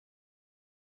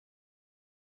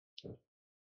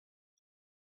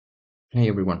Hey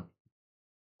everyone,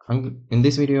 in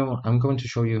this video I'm going to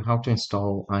show you how to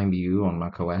install IMVU on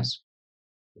macOS.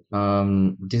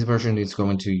 This version is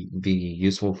going to be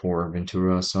useful for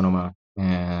Ventura, Sonoma,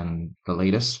 and the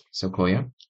latest Sequoia.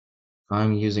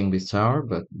 I'm using Big Sur,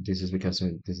 but this is because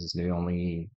this is the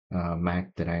only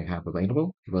Mac that I have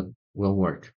available, but will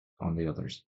work on the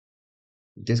others.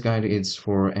 This guide is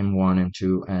for M1,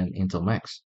 M2, and Intel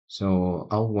Macs. So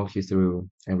I'll walk you through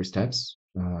every steps.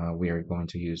 We are going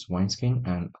to use Wineskin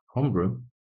and Homebrew.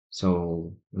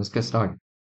 So let's get started.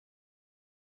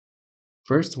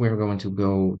 First, we're going to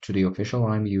go to the official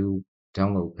IMVU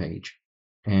download page,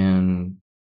 and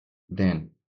then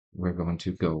we're going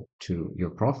to go to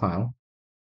your profile,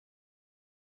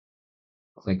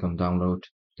 click on Download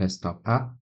Desktop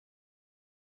App,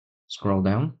 scroll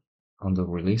down on the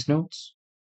release notes,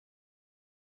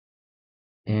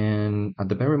 and at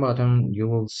the very bottom, you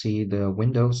will see the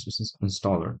Windows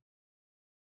installer.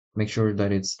 Make sure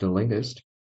that it's the latest.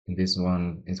 This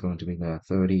one is going to be the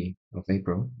 30th of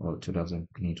April or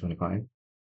 2025.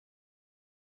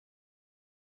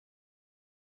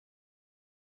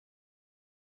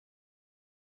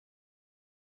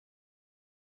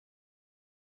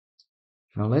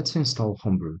 Now let's install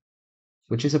Homebrew,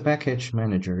 which is a package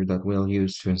manager that we'll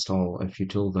use to install a few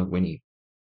tools that we need.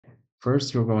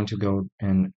 First, you're going to go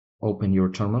and open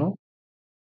your terminal.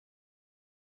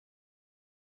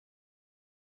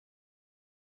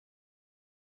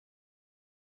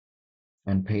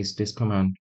 And paste this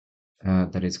command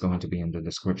that is going to be in the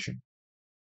description.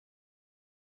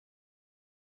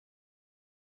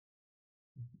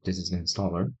 This is the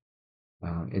installer.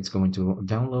 It's going to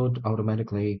download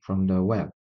automatically from the web.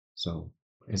 So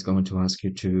it's going to ask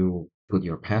you to put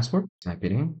your password, type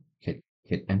it in,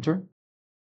 hit enter.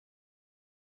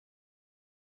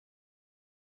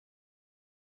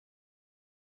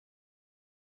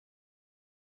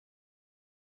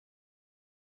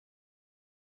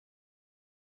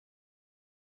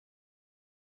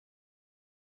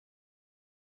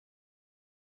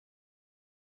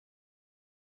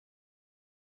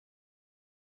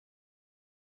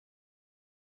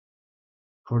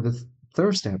 For the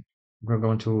third step, we're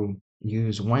going to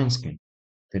use Wineskin.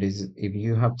 That is, if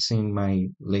you have seen my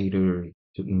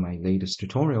latest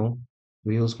tutorial,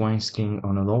 we use Wineskin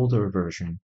on an older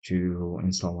version to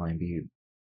install IMVU.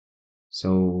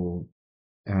 So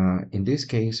in this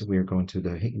case, we're going to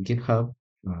the GitHub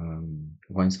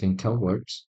Wineskin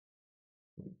Kegworks.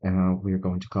 We're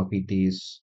going to copy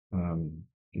this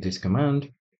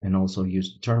command and also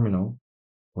use the terminal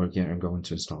where you're going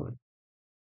to install it.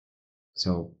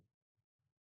 So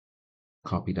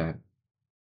copy that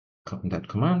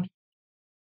command.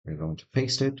 We're going to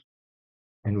paste it,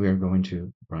 and we're going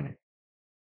to run it.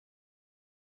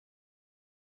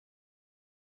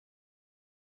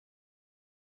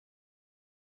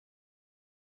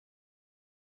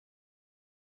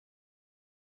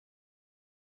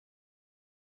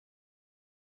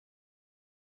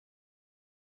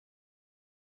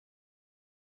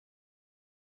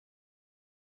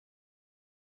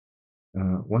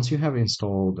 Once you have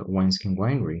installed Wineskin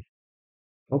Winery,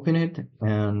 open it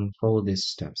and follow these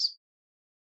steps.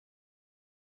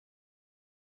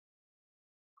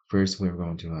 First, we're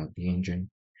going to add the engine.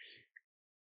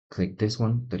 Click this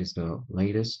one, that is the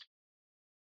latest.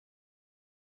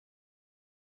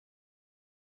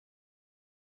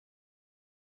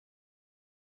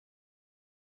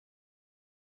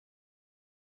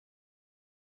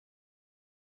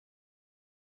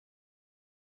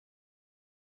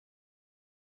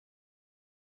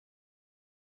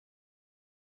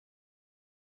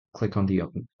 Click on the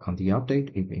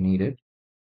update if you need it.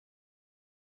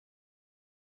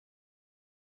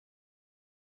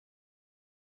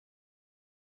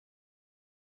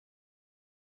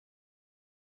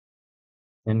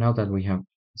 And now that we have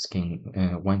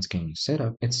Wineskin set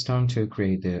up, it's time to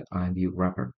create the IMVU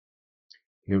wrapper.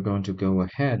 You're going to go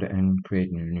ahead and create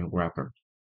a new wrapper.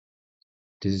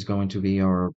 This is going to be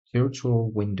our virtual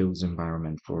Windows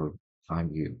environment for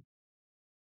IMVU.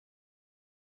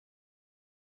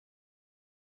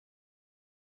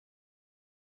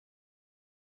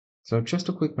 So just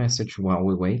a quick message while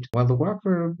we wait. While the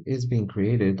wrapper is being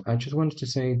created, I just wanted to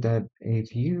say that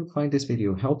if you find this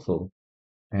video helpful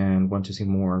and want to see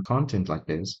more content like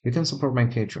this, you can support my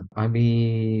Patreon. I've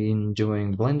been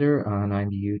doing Blender and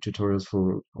IMVU tutorials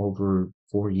for over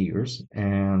 4 years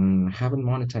and haven't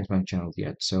monetized my channel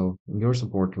yet, so your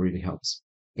support really helps.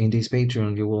 In this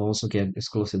Patreon, you will also get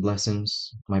exclusive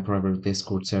lessons, my private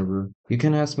Discord server. You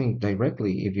can ask me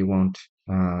directly if you want,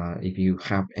 if you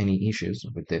have any issues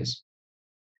with this.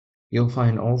 You'll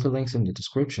find all the links in the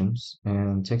descriptions,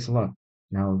 and thanks a lot.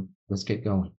 Now, let's get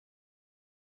going.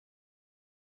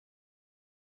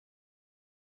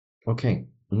 Okay,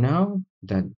 now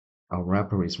that our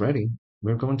wrapper is ready,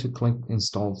 we're going to click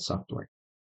Install Software.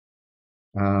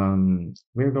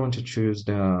 We're going to choose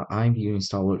the IMVU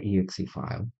installer exe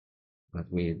file that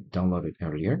we downloaded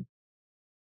earlier.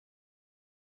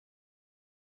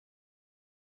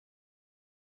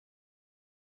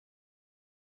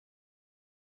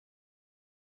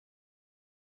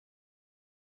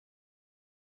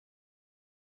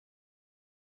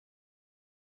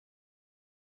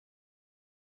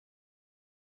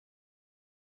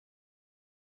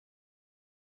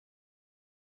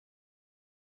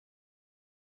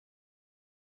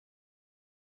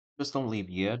 Just don't leave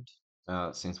yet,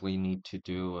 since we need to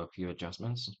do a few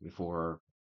adjustments before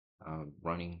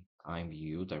running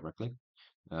IMVU directly.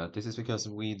 This is because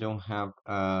we don't have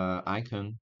an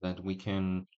icon that we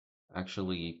can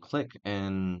actually click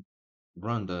and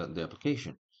run the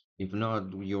application. If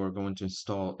not, you're going to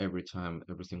install every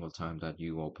single time that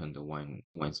you open the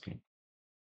Wineskin.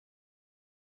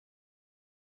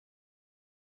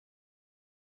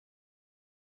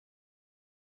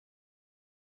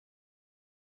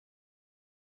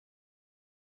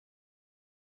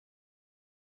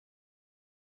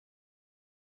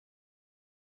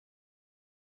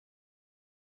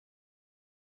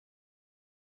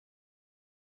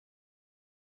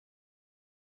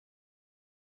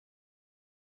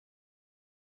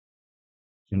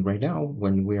 And right now,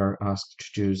 when we are asked to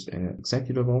choose an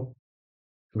executable,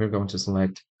 we're going to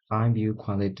select IMVU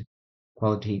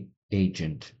Quality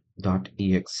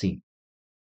Agent.exe.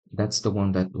 That's the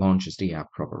one that launches the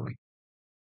app properly.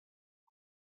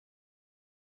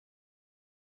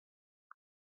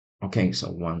 Okay, so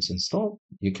once installed,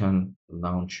 you can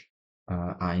launch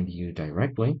IMVU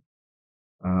directly.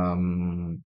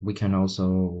 We can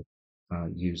also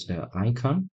use the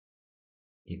icon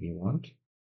if you want.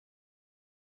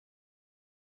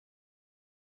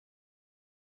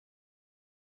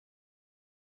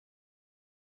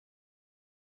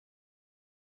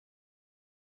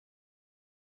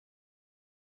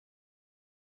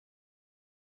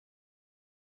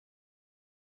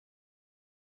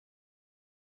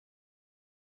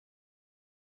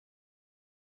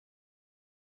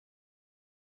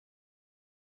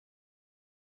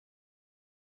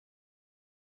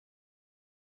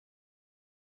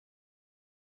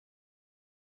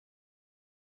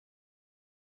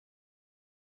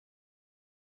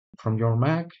 From your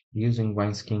Mac using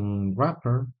Wineskin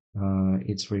wrapper,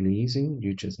 it's really easy.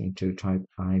 You just need to type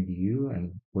IMVU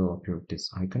and will appear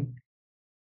this icon.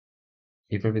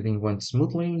 If everything went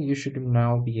smoothly, you should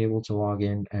now be able to log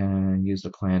in and use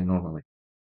the client normally.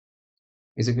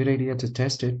 It's a good idea to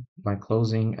test it by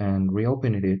closing and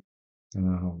reopening it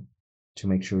uh, to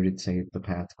make sure it saved the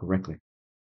path correctly.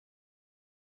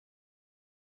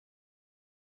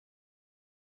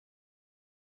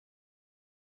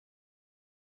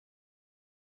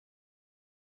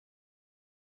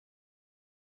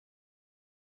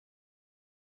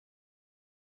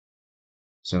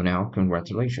 So now,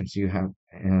 congratulations, you have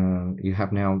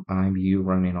now IMVU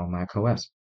running on macOS.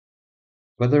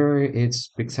 Whether it's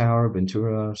Big Sur,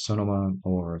 Ventura, Sonoma,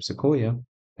 or Sequoia,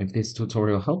 if this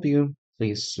tutorial helped you,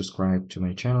 please subscribe to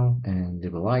my channel and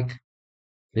leave a like.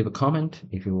 Leave a comment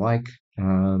if you like.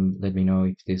 Let me know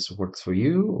if this works for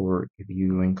you or if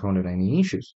you encountered any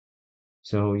issues.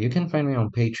 So you can find me on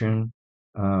Patreon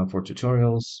for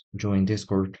tutorials, join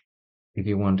Discord. If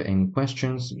you want any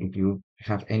questions, if you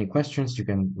have any questions, you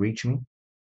can reach me,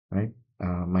 right?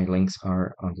 My links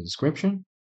are on the description.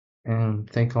 And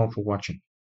thank all for watching.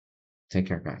 Take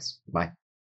care, guys. Bye.